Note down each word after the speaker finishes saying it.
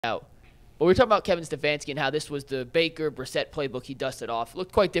out. But we were talking about Kevin Stefanski and how this was the Baker, Brissett playbook he dusted off. It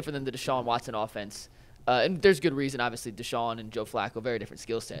looked quite different than the Deshaun Watson offense. And there's good reason, obviously, Deshaun and Joe Flacco, very different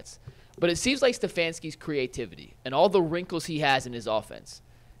skill sets. But it seems like Stefanski's creativity and all the wrinkles he has in his offense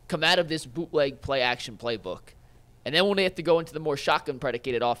come out of this bootleg play-action playbook. And then when they have to go into the more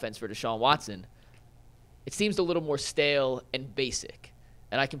shotgun-predicated offense for Deshaun Watson, it seems a little more stale and basic.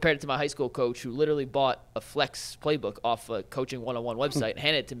 And I compared it to my high school coach who literally bought a flex playbook off a coaching one-on-one website and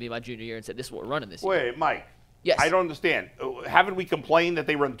handed it to me my junior year and said, this is what we're running this year. Wait, Mike. Yes. I don't understand. Haven't we complained that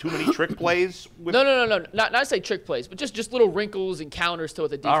they run too many trick plays? No. Not to say trick plays, but just little wrinkles and counters to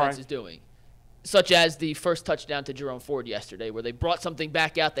what the defense is doing. Such as the first touchdown to Jerome Ford yesterday, where they brought something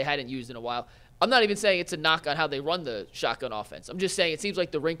back out they hadn't used in a while. I'm not even saying it's a knock on how they run the shotgun offense. I'm just saying it seems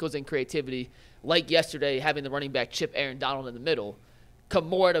like the wrinkles and creativity, like yesterday having the running back chip Aaron Donald in the middle, come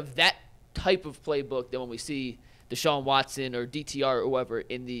more out of that type of playbook than when we see Deshaun Watson or DTR or whoever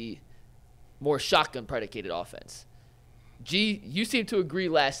in the more shotgun-predicated offense. G, you seemed to agree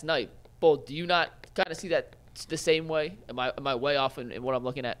last night. Bull, do you not kind of see that the same way? Am I way off in what I'm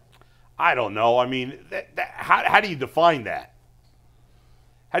looking at? I don't know. I mean, how do you define that?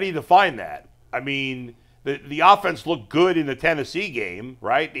 How do you define that? I mean, the offense looked good in the Tennessee game,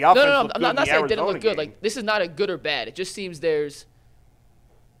 right? The offense looked good I'm not saying it didn't Arizona look good. game. Like, this is not a good or bad. It just seems there's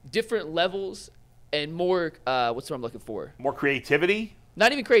different levels and more, what's what I'm looking for? More creativity?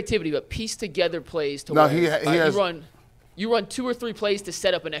 Not even creativity, but piece together plays to where you run 2 or 3 plays to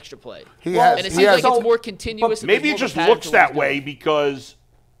set up an extra play. And it seems like it's more continuous. Maybe it just looks that way because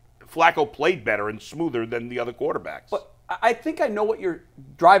Flacco played better and smoother than the other quarterbacks. But I think I know what you're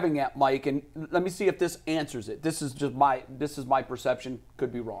driving at, Mike, and let me see if this answers it. This is my perception,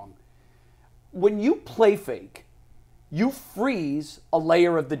 could be wrong. When you play fake, you freeze a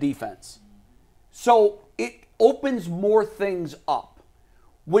layer of the defense. So it opens more things up.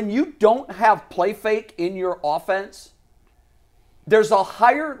 When you don't have play fake in your offense, there's a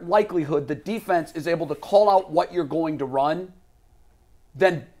higher likelihood the defense is able to call out what you're going to run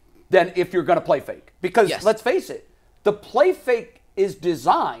than if you're going to play fake. Because let's face it, the play fake is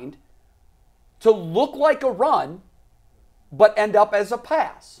designed to look like a run but end up as a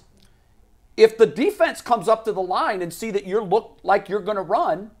pass. If the defense comes up to the line and see that you look like you're going to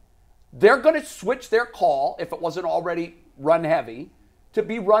run, they're going to switch their call, if it wasn't already run heavy, to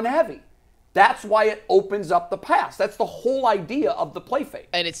be run heavy. That's why it opens up the pass. That's the whole idea of the play fake.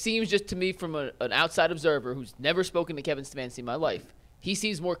 And it seems just to me from an outside observer who's never spoken to Kevin Stefanski in my life, he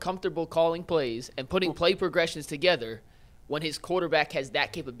seems more comfortable calling plays and putting play progressions together when his quarterback has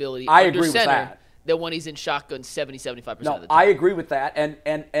that capability under center than when he's in shotgun 70-75% of the time. I agree with that.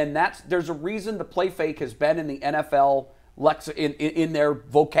 And there's a reason the play fake has been in the NFL in their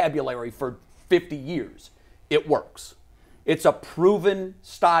vocabulary for 50 years. It works. It's a proven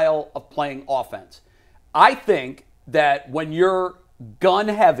style of playing offense. I think that when you're gun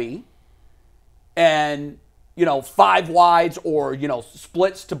heavy and, 5 wides or,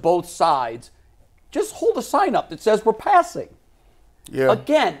 splits to both sides, just hold a sign up that says we're passing. Yeah.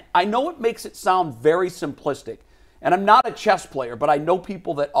 Again, I know it makes it sound very simplistic, and I'm not a chess player, but I know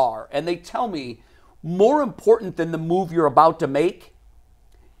people that are, and they tell me more important than the move you're about to make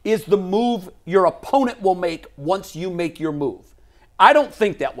is the move your opponent will make once you make your move. I don't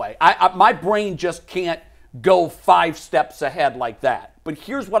think that way. My brain just can't go 5 steps ahead like that. But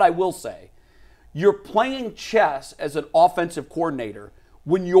here's what I will say. You're playing chess as an offensive coordinator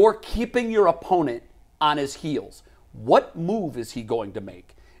when you're keeping your opponent on his heels. What move is he going to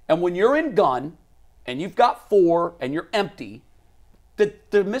make? And when you're in gun and you've got 4 and you're empty,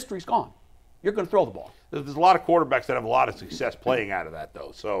 the mystery's gone. You're going to throw the ball. There's a lot of quarterbacks that have a lot of success playing out of that,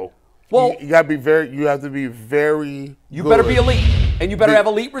 though. So, you got to be very. You have to be very. You better be elite, and you better have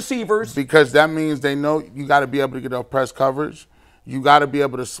elite receivers because that means they know you got to be able to get off press coverage. You got to be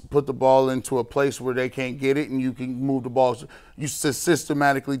able to put the ball into a place where they can't get it, and you can move the ball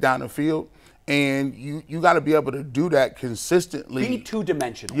systematically down the field. And you got to be able to do that consistently. Be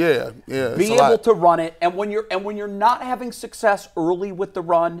two-dimensional. Yeah. Be able to run it, and when you're not having success early with the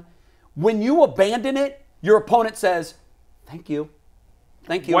run, when you abandon it, your opponent says, "Thank you,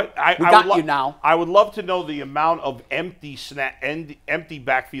 thank you. We got you now." I would love to know the amount of empty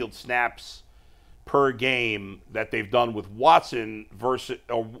backfield snaps per game that they've done with Watson versus,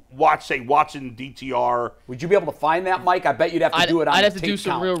 Watson DTR. Would you be able to find that, Mike? I bet you'd have to do it on I'd have the to do tape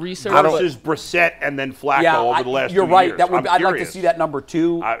some count. real research. Versus Brissett and then Flacco over the last 2 years. You're right. I'd like to see that number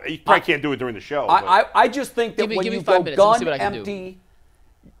too. You probably can't do it during the show. I just think that when you go gun empty,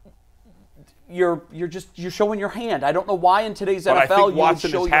 you're showing your hand. I don't know why in today's NFL I think you would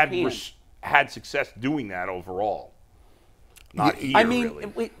Watson show your hand. had success doing that overall. Not here, I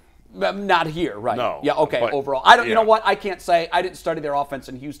mean, really. not here, right? No. Yeah. Okay. But, overall, I don't. You yeah. know what? I can't say. I didn't study their offense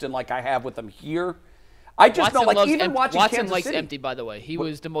in Houston like I have with them here. I just know, like, even watching Watson Kansas likes City, empty, by the way. He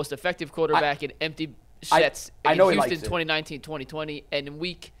was the most effective quarterback in empty sets I in know he Houston likes it. 2019, 2020. And in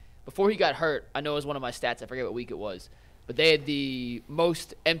week, before he got hurt, I know it was one of my stats. I forget what week it was. But they had the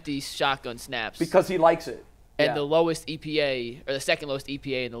most empty shotgun snaps. because he likes it. And Yeah. the lowest EPA, or the second lowest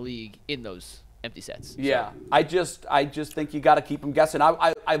EPA in the league in those empty sets. Yeah, I just think you got to keep them guessing.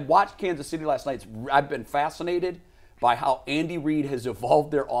 I watched Kansas City last night. I've been fascinated by how Andy Reid has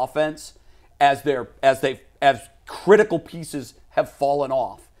evolved their offense as critical pieces have fallen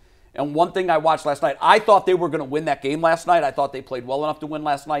off. And one thing I watched last night, I thought they were going to win that game last night. I thought they played well enough to win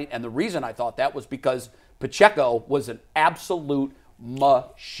last night. And the reason I thought that was because Pacheco was an absolute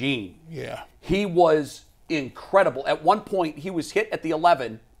machine. Yeah. He was incredible. At one point, he was hit at the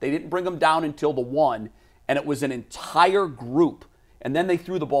 11. They didn't bring him down until the 1, and it was an entire group. And then they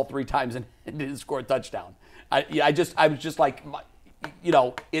threw the ball 3 times and didn't score a touchdown. I was just like,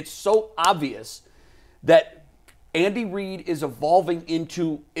 it's so obvious that Andy Reid is evolving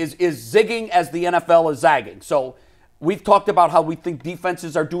into, is zigging as the NFL is zagging. So we've talked about how we think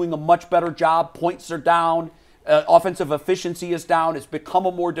defenses are doing a much better job. Points are down. Offensive efficiency is down. It's become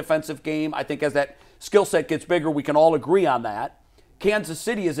a more defensive game. I think as that skill set gets bigger, we can all agree on that. Kansas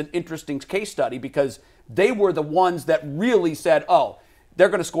City is an interesting case study because they were the ones that really said, oh, they're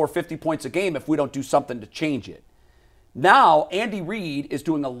going to score 50 points a game if we don't do something to change it. Now, Andy Reid is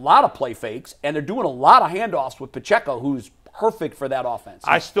doing a lot of play fakes, and they're doing a lot of handoffs with Pacheco, who's perfect for that offense.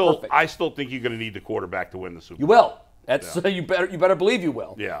 I still think you're going to need the quarterback to win the Super Bowl. You will. That's you better believe you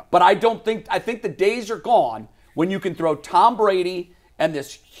will. Yeah. But I think the days are gone when you can throw Tom Brady and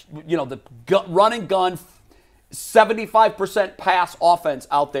this, the run and gun 75% pass offense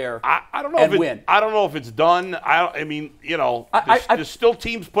out there. I don't know and if win. I don't know if it's done. There's still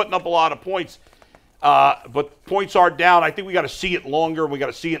teams putting up a lot of points. But points are down. I think we got to see it longer, and we got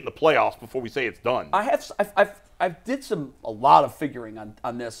to see it in the playoffs before we say it's done. I did a lot of figuring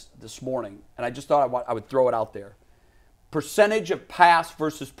on this morning, and I just thought I would throw it out there. Percentage of pass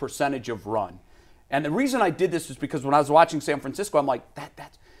versus percentage of run, and the reason I did this is because when I was watching San Francisco, I'm like,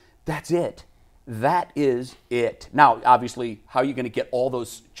 that's it. That is it. Now, obviously, how are you going to get all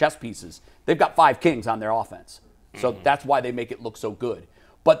those chess pieces? They've got 5 kings on their offense, so that's why they make it look so good.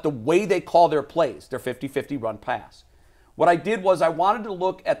 But the way they call their plays, their 50-50 run pass. What I did was I wanted to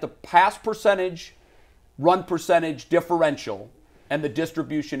look at the pass percentage, run percentage differential, and the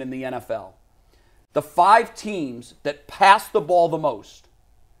distribution in the NFL. The 5 teams that pass the ball the most: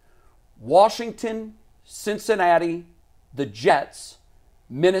 Washington, Cincinnati, the Jets,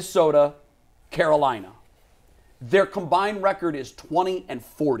 Minnesota, Carolina. Their combined record is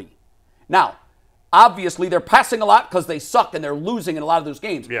 20-40. Now, obviously, they're passing a lot because they suck and they're losing in a lot of those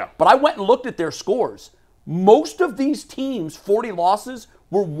games. Yeah. But I went and looked at their scores. Most of these teams, 40 losses,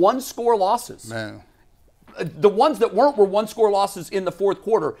 were 1-score losses. Man. The ones that weren't were 1-score losses in the fourth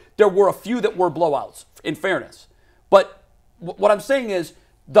quarter. There were a few that were blowouts, in fairness. But what I'm saying is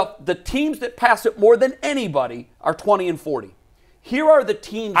the teams that pass it more than anybody are 20-40. Here are the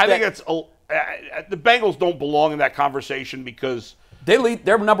teams I think it's the Bengals don't belong in that conversation because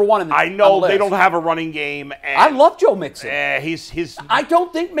they're number 1 in the I know on the they list. don't have a running game. And I love Joe Mixon. I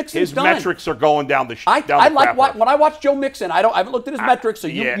don't think Mixon's his done. metrics are going down the I like crapper. when I watch Joe Mixon. I haven't looked at his metrics, so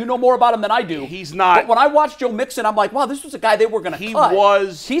you know more about him than I do. He's not. But when I watch Joe Mixon, I'm like, wow, this was a guy they were going to cut.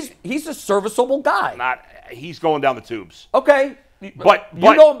 He's a serviceable guy. He's going down the tubes. Okay. But you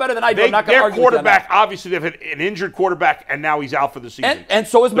know him better than I do. I'm not going to their argue with you on quarterback, that. obviously, they've had an injured quarterback, and now he's out for the season. And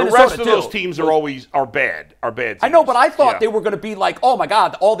so is Minnesota, the rest of too. those teams are bad. Teams. I know, but I thought they were going to be like, oh my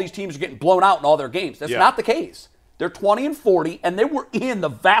God, all these teams are getting blown out in all their games. That's not the case. They're 20-40, and they were in the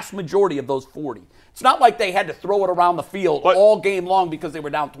vast majority of those 40. It's not like they had to throw it around the field all game long because they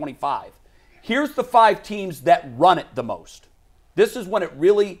were down 25. Here's the 5 teams that run it the most. This is when it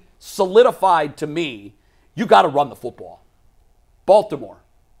really solidified to me, you got to run the football. Baltimore,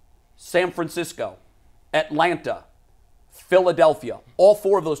 San Francisco, Atlanta, Philadelphia. All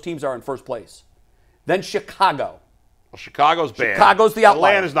 4 of those teams are in first place. Then Chicago. Well, Chicago's bad. Chicago's the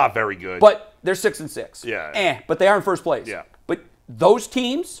outlier. Atlanta's not very good. But they're 6-6. Yeah. But they are in first place. Yeah. But those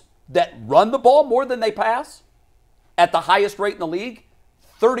teams that run the ball more than they pass at the highest rate in the league,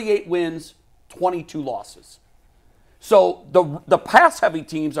 38 wins, 22 losses. So the pass-heavy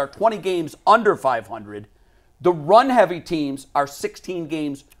teams are 20 games under 500. The run-heavy teams are 16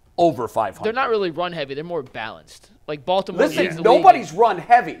 games over 500. They're not really run-heavy. They're more balanced. Like Baltimore leads the Listen, league. nobody's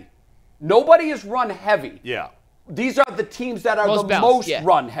run-heavy. Nobody is run-heavy. Yeah. These are the teams that are Most the balanced, most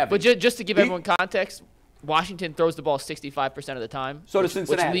run-heavy. But just to give everyone context, Washington throws the ball 65% of the time. So does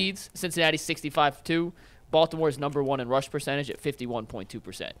Cincinnati. Which leads Cincinnati 65-2. Baltimore is number 1 in rush percentage at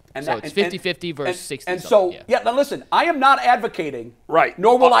 51.2%. So it's 50-50 versus 60. And so, now listen, I am not advocating,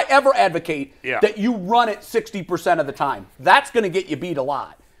 nor will I ever advocate that you run it 60% of the time. That's going to get you beat a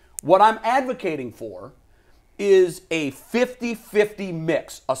lot. What I'm advocating for is a 50-50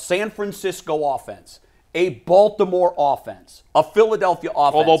 mix, a San Francisco offense, a Baltimore offense, a Philadelphia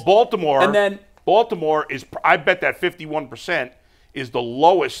offense. Although Baltimore is, I bet that 51% is the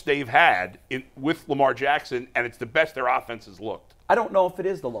lowest they've had with Lamar Jackson, and it's the best their offense has looked. I don't know if it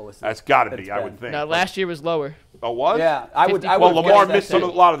is the lowest. That's got to be, I would think. No, last year was lower. Oh, was? Yeah, I would. Well, Lamar missed a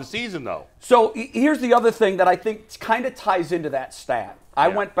lot of the season, though. So here's the other thing that I think kind of ties into that stat. I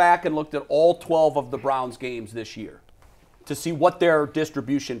went back and looked at all 12 of the Browns games this year to see what their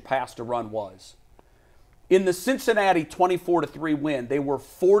distribution pass to run was. In the Cincinnati 24-3 win, they were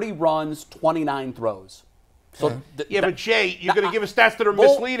 40 runs, 29 throws. So but Jay, you're going to give us stats that are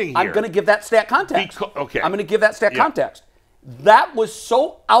misleading here. I'm going to give that stat context. Okay. I'm going to give that stat context. That was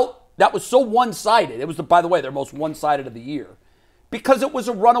so one-sided. It was, by the way, their most one-sided of the year because it was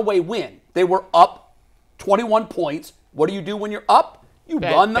a runaway win. They were up 21 points. What do you do when you're up? You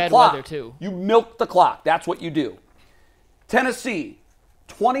run the clock. Weather too. You milk the clock. That's what you do. Tennessee,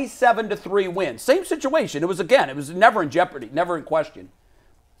 27-3 win. Same situation. It was never in jeopardy, never in question.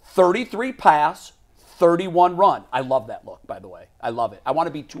 33 pass, 31 run. I love that look, by the way. I love it. I want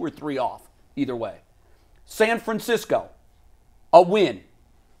to be 2 or 3 off either way. San Francisco, a win.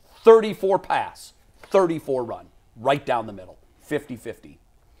 34 pass, 34 run. Right down the middle. 50-50.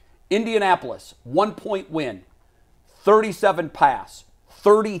 Indianapolis, 1-point win. 37 pass,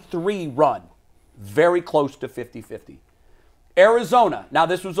 33 run. Very close to 50-50. Arizona, now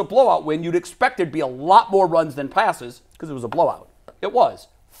this was a blowout win. You'd expect there'd be a lot more runs than passes because it was a blowout. It was.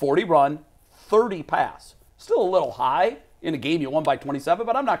 40 run, 30 pass. Still a little high in a game you won by 27,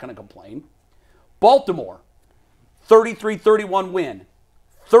 but I'm not going to complain. Baltimore, 33-31 win,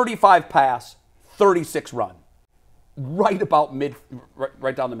 35 pass, 36 run. Right about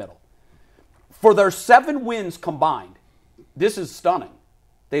right down the middle. For their 7 wins combined, this is stunning.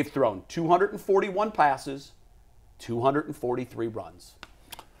 They've thrown 241 passes, 243 runs.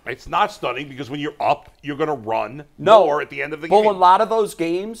 It's not stunning because when you're up, you're going to run more at the end of the game. Well, a lot of those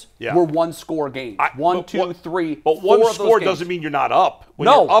games were one-score games. 1, 2, 3, But 4 one score doesn't mean you're not up. When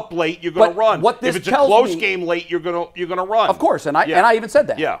you're up late, you're going to run. If it's a close game late, you're going to run. Of course, and I even said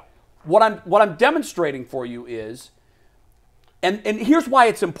that. Yeah. What I'm demonstrating for you is, and here's why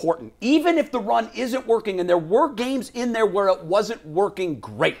it's important. Even if the run isn't working, and there were games in there where it wasn't working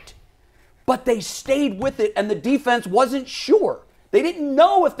great, but they stayed with it, and the defense wasn't sure. They didn't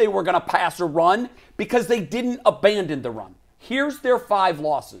know if they were going to pass or run because they didn't abandon the run. Here's their 5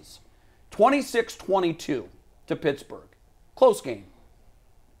 losses. 26-22 to Pittsburgh. Close game.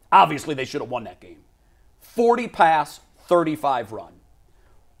 Obviously, they should have won that game. 40 pass, 35 run.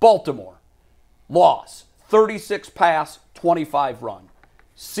 Baltimore, loss. 36 pass, 25 run.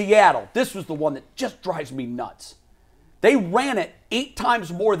 Seattle, this was the one that just drives me nuts. They ran it 8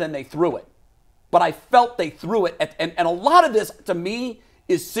 times more than they threw it. But I felt they threw it. And a lot of this, to me,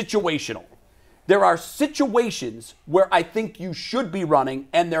 is situational. There are situations where I think you should be running,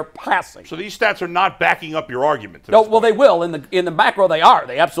 and they're passing. So these stats are not backing up your argument. No, well, they will. In the macro, they are.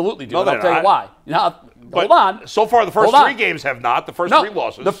 They absolutely do. No, I'll tell you why. Now, hold on. So far, the first 3 games have not. The first 3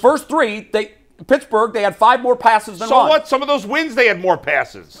 losses. The first 3, Pittsburgh, they had 5 more passes than So run. what? Some of those wins, they had more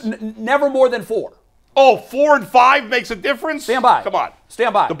passes. Never more than 4. Oh, 4 and 5 makes a difference? Stand by. Come on.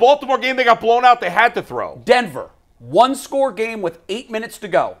 Stand by. The Baltimore game, they got blown out. They had to throw. Denver, 1-score game with 8 minutes to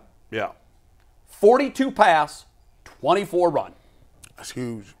go. Yeah. 42 pass, 24 run. That's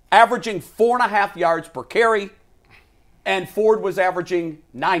huge. Averaging 4.5 yards per carry, and Ford was averaging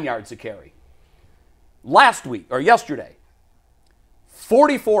 9 yards a carry. Last week, or yesterday,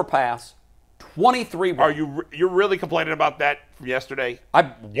 44 pass, 23 run. You're really complaining about that from yesterday?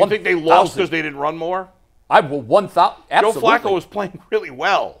 You think they lost because they didn't run more? I will 1,000. Joe Flacco was playing really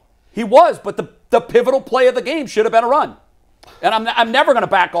well. He was, but the pivotal play of the game should have been a run. And I'm never going to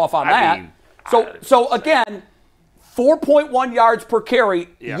back off on that. So again, 4.1 yards per carry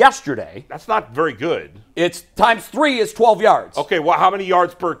yesterday. That's not very good. It's times 3 is 12 yards. Okay, well, how many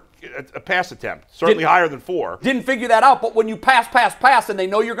yards per pass attempt? Certainly higher than 4. Didn't figure that out, but when you pass, and they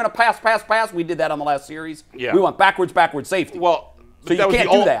know you're going to pass, we did that on the last series. Yeah. We went backwards safety. Well, so you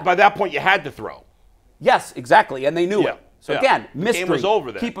can't do that. By that point, you had to throw. Yes, exactly, and they knew it. So again, mystery. The game was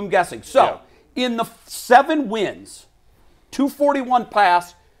over then. Keep them guessing. So in the 7 wins, 241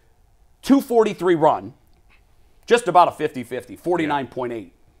 pass, 243 run, just about a 50-50, 49.8.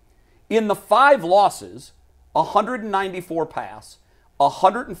 In the 5 losses, 194 pass,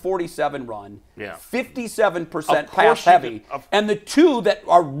 147 run, 57% pass heavy, and the 2 that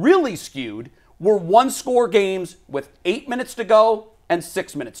are really skewed were 1-score games with 8 minutes to go and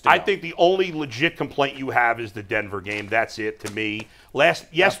 6 minutes to go. I think the only legit complaint you have is the Denver game. That's it to me.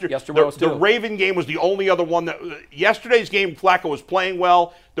 Yesterday the Raven game was the only other one that. Yesterday's game, Flacco was playing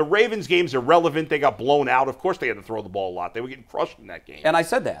well. The Ravens game's irrelevant. They got blown out. Of course, they had to throw the ball a lot. They were getting crushed in that game. And I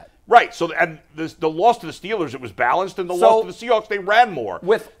said that. Right. So, and the loss to the Steelers, it was balanced, and the loss to the Seahawks, they ran more.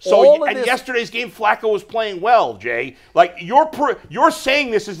 Yesterday's game, Flacco was playing well, Jay. Like you're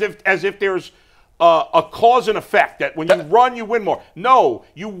saying this as if there's a cause and effect that when you run, you win more. No,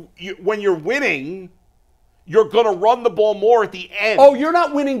 you when you're winning, you're going to run the ball more at the end. Oh, you're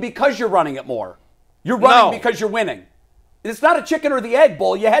not winning because you're running it more. You're running because you're winning. It's not a chicken or the egg,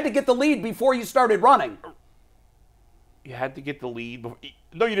 Bull. You had to get the lead before you started running. You had to get the lead.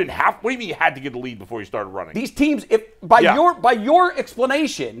 No, you didn't have. What do you mean you had to get the lead before you started running? These teams, by your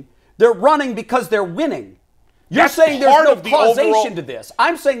explanation, they're running because they're winning. You're saying there's no causation to this.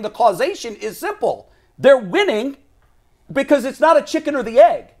 I'm saying the causation is simple. They're winning because it's not a chicken or the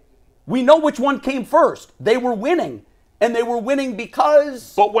egg. We know which one came first. They were winning, and they were winning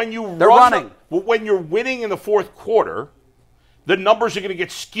because when you're winning in the fourth quarter, the numbers are going to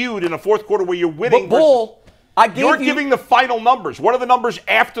get skewed in the fourth quarter where you're winning. But Bull, you're giving the final numbers. What are the numbers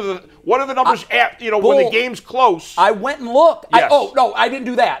after the? What are the numbers after? Bull, when the game's close. I went and looked. Yes. I didn't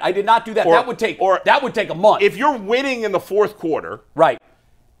do that. I did not do that. That would take a month. If you're winning in the fourth quarter, right,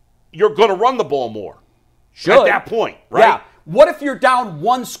 you're going to run the ball more. At that point, right? Yeah. What if you're down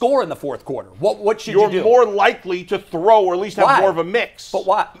 1 score in the fourth quarter? What should you do? You're more likely to throw or at least have more of a mix. But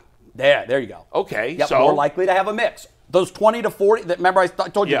what? There you go. Okay, yep, so more likely to have a mix. Those 20 to 40. Remember, I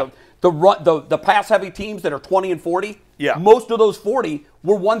told you the pass heavy teams that are 20 and 40. Yeah. Most of those 40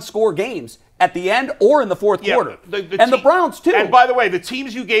 were 1-score games at the end or in the fourth quarter. The Browns too. And by the way, the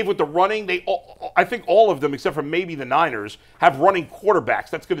teams you gave with the running, I think all of them, except for maybe the Niners, have running quarterbacks.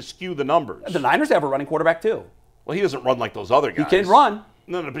 That's going to skew the numbers. The Niners have a running quarterback too. Well, he doesn't run like those other guys. He can run.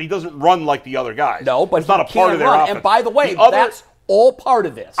 No, but he doesn't run like the other guys. No, but it's not a part of their offense. And by the way, that's all part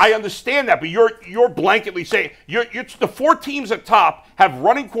of this. I understand that, but you're blanketly saying the 4 teams at top have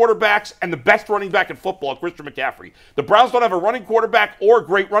running quarterbacks and the best running back in football, Christian McCaffrey. The Browns don't have a running quarterback or a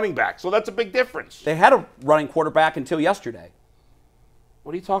great running back, so that's a big difference. They had a running quarterback until yesterday.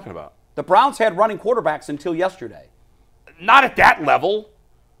 What are you talking about? The Browns had running quarterbacks until yesterday. Not at that level.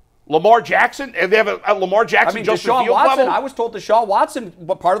 Lamar Jackson? And they have a Lamar Jackson, Justin Fields level? I was told Deshaun Watson,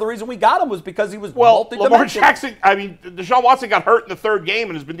 but part of the reason we got him was because he was multi-dimensional. Lamar Jackson, Deshaun Watson got hurt in the 3rd game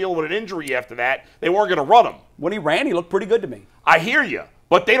and has been dealing with an injury after that. They weren't going to run him. When he ran, he looked pretty good to me. I hear you.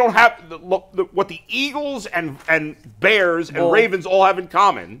 But they don't have what the Eagles and Bears and Ravens all have in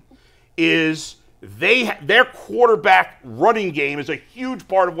common is their quarterback running game is a huge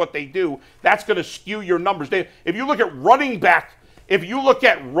part of what they do. That's going to skew your numbers. If you look at running back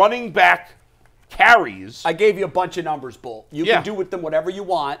carries. I gave you a bunch of numbers, Bull. You can do with them whatever you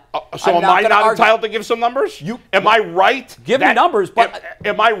want. So am I not entitled to give some numbers? Am I right? Give me numbers, but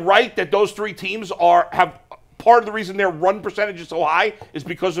am I right that those 3 teams have part of the reason their run percentage is so high is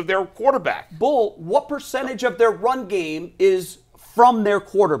because of their quarterback? Bull, what percentage of their run game is from their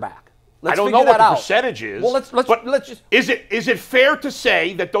quarterback? I don't know what the percentage is. Well, let's just. Is it fair to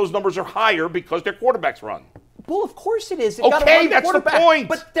say that those numbers are higher because their quarterbacks run? Well, of course it is. Okay, that's the point.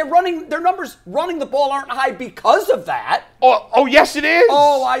 But their numbers running the ball aren't high because of that. Oh, yes, it is.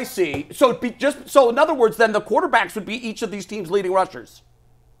 Oh, I see. So in other words, then the quarterbacks would be each of these teams' leading rushers.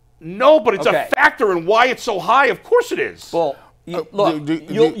 No, but it's a factor in why it's so high. Of course it is. Well,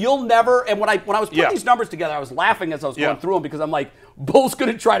 you'll never. And when I was putting these numbers together, I was laughing as I was going through them because I'm like, Bull's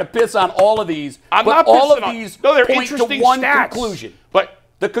going to try to piss on all of these. I'm not all of these they're point to one conclusion. But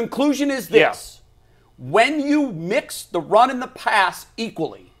the conclusion is this. When you mix the run and the pass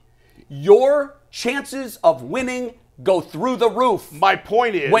equally, your chances of winning go through the roof. My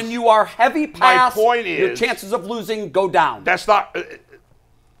point is, when you are heavy pass, your chances of losing go down. That's not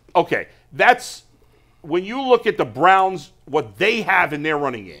okay. That's when you look at the Browns, what they have in their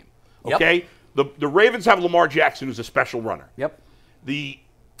running game. Okay, the Ravens have Lamar Jackson, who's a special runner. Yep. The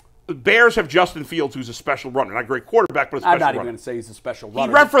Bears have Justin Fields, who's a special runner. Not a great quarterback, but a special runner. I'm not even going to say he's a special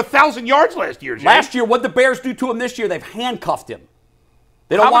runner. He ran for 1,000 yards last year, Jay. Last year, what did the Bears do to him this year? They've handcuffed him.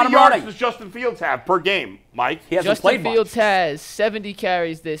 They don't want him running. How many yards does Justin Fields have per game, Mike? He hasn't played much. Justin Fields has 70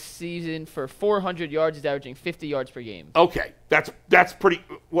 carries this season for 400 yards. He's averaging 50 yards per game. Okay, that's pretty.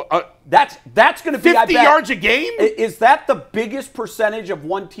 That's going to be 50 yards a game. Is that the biggest percentage of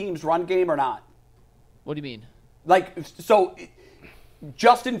one team's run game or not? What do you mean?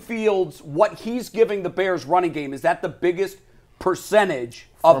 Justin Fields, what he's giving the Bears running game, is that the biggest percentage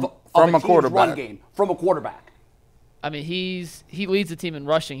of a team's run game from a quarterback? I mean, he leads the team in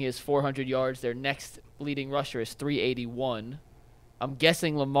rushing. He has 400 yards. Their next leading rusher is 381. I'm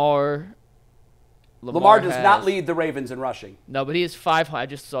guessing Lamar does not lead the Ravens in rushing. No, but he has 500. I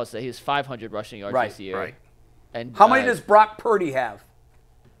just saw it say he has 500 rushing yards this year. Right. And how many does Brock Purdy have?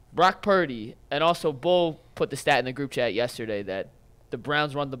 Brock Purdy, and also Bull put the stat in the group chat yesterday that the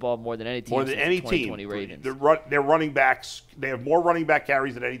Browns run the ball more than any team. More than any team. Their running backs, they have more running back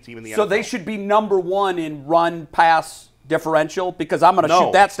carries than any team in the NFL. So they should be number one in run-pass differential, because I'm going to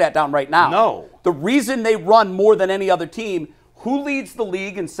shoot that stat down right now. No. The reason they run more than any other team, who leads the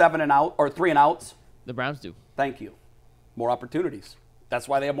league in 7 and out or 3 and outs? The Browns do. Thank you. More opportunities. That's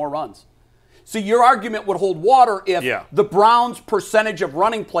why they have more runs. So your argument would hold water if the Browns' percentage of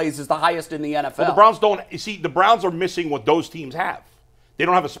running plays is the highest in the NFL. Well, the Browns don't. You see, the Browns are missing what those teams have. They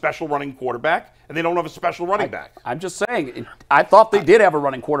don't have a special running quarterback, and they don't have a special running back. I'm just saying. I thought they did have a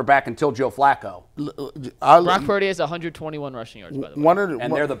running quarterback until Joe Flacco. Brock Purdy has 121 rushing yards, by the way.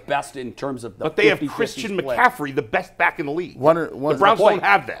 And they're the best in terms of the But they have Christian McCaffrey, the best back in the league. The Browns don't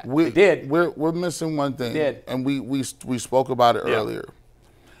have that. They did. We're missing one thing. They did. And we spoke about it earlier.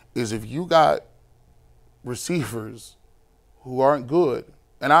 Is if you got receivers who aren't good,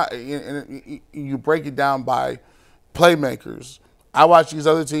 and you break it down by playmakers. I watch these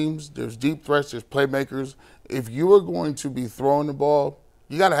other teams. There's deep threats. There's playmakers. If you are going to be throwing the ball,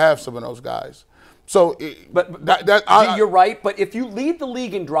 you got to have some of those guys. So, you're right. But if you lead the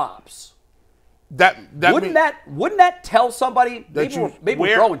league in drops, wouldn't that tell somebody maybe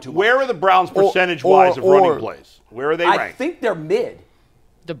we're throwing too much? Where are the Browns percentage-wise of running plays? Where are they ranked? I think they're mid.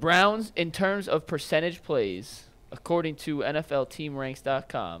 The Browns, in terms of percentage plays, according to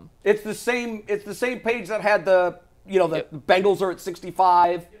NFLTeamRanks.com, it's the same page that had the Bengals are at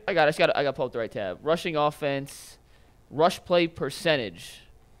 65. I got to pull up the right tab. Rushing offense, rush play percentage.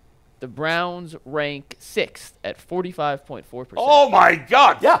 The Browns rank 6th at 45.4%. Oh my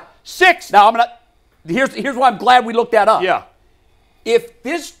God! Yeah, 6th. Now here's why I'm glad we looked that up. Yeah. If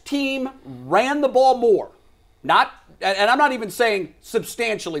this team ran the ball more, and I'm not even saying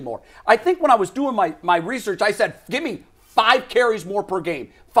substantially more. I think when I was doing my research, I said, give me 5 carries more per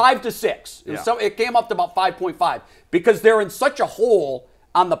game, 5 to 6. So it came up to about 5.5 because they're in such a hole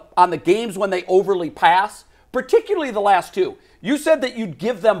on the games when they overly pass, particularly the last 2. You said that you'd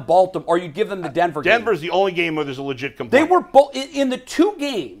give them Baltimore or you'd give them the Denver game. Denver's the only game where there's a legit complaint. They were in the 2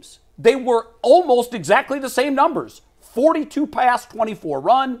 games. They were almost exactly the same numbers: 42 pass, 24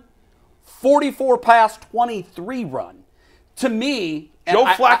 run. 44 pass, 23 run. To me, Joe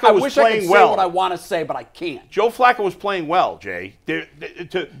Flacco was playing well. I wish I could say what I want to say, but I can't. Joe Flacco was playing well, Jay. You're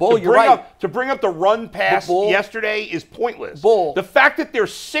right. To bring up the run pass yesterday is pointless. Bull. The fact that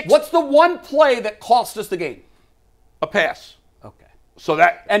there's 6. What's the one play that cost us the game? A pass. Okay. So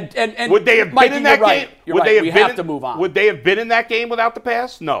that and would they have been in that game? You're right. We have to move on. Would they have been in that game without the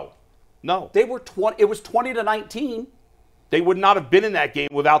pass? No. They were 20. It was 20-19. They would not have been in that game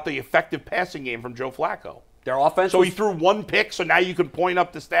without the effective passing game from Two Flacco. Their offense. So he threw 1 pick, so now you can point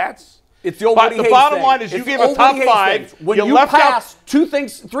up the stats. It's the old Woody Hayes The bottom thing. line is you gave a top 5. When you pass, 3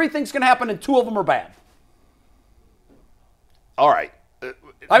 things can happen, and 2 of them are bad. All right.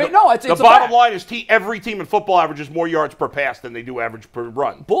 It's the bottom line is every team in football averages more yards per pass than they do average per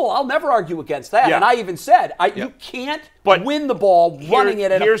run. Bull, I'll never argue against that. Yeah. And I even said you can't win the ball running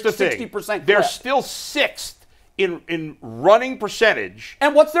it at a 60% clip. They're still 6th in running percentage.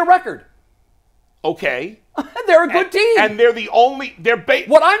 And what's their record? Okay. They're a good team. And they're the only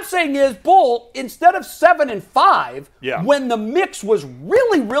what I'm saying is, Bull, instead of 7 and 5, when the mix was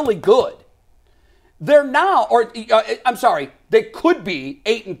really, really good, they're now, I'm sorry, they could be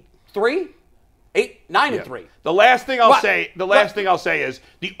 8 and 3, 9 and 3. The last thing I'll say is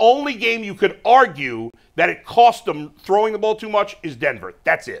the only game you could argue that it cost them throwing the ball too much is Denver.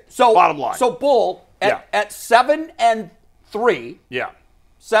 That's it. So bottom line. So Bull at 7 and 3. Yeah.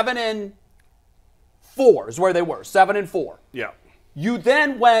 7 and 4 is where they were. 7 and 4. Yeah. You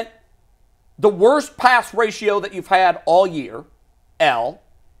then went the worst pass ratio that you've had all year, L.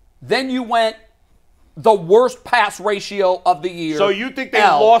 Then you went the worst pass ratio of the year. So you think they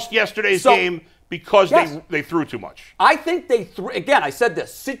lost yesterday's game because they threw too much? I think they threw, again, I said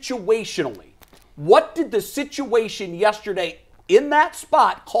this, situationally. What did the situation yesterday in that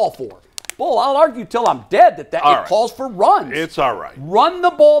spot call for? Bull, I'll argue till I'm dead that it calls for runs. It's all right. Run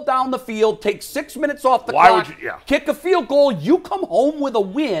the ball down the field, take 6 minutes off the clock, kick a field goal, you come home with a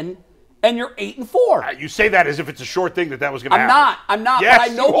win, and you're 8-4. You say that as if it's a short thing that was going to happen. I'm not. Yes,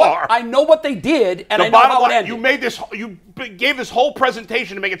 but I know what they did, and I know how it ended. You gave this whole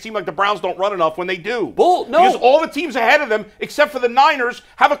presentation to make it seem like the Browns don't run enough when they do. Bull, no. Because all the teams ahead of them, except for the Niners,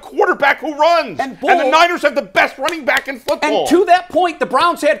 have a quarterback who runs. And the Niners have the best running back in football. And to that point, the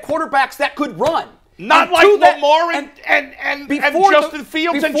Browns had quarterbacks that could run. Not like Lamar and Justin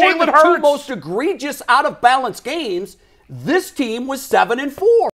Fields and Jalen Hurts. Before the two most egregious out-of-balance games, this team was 7-4.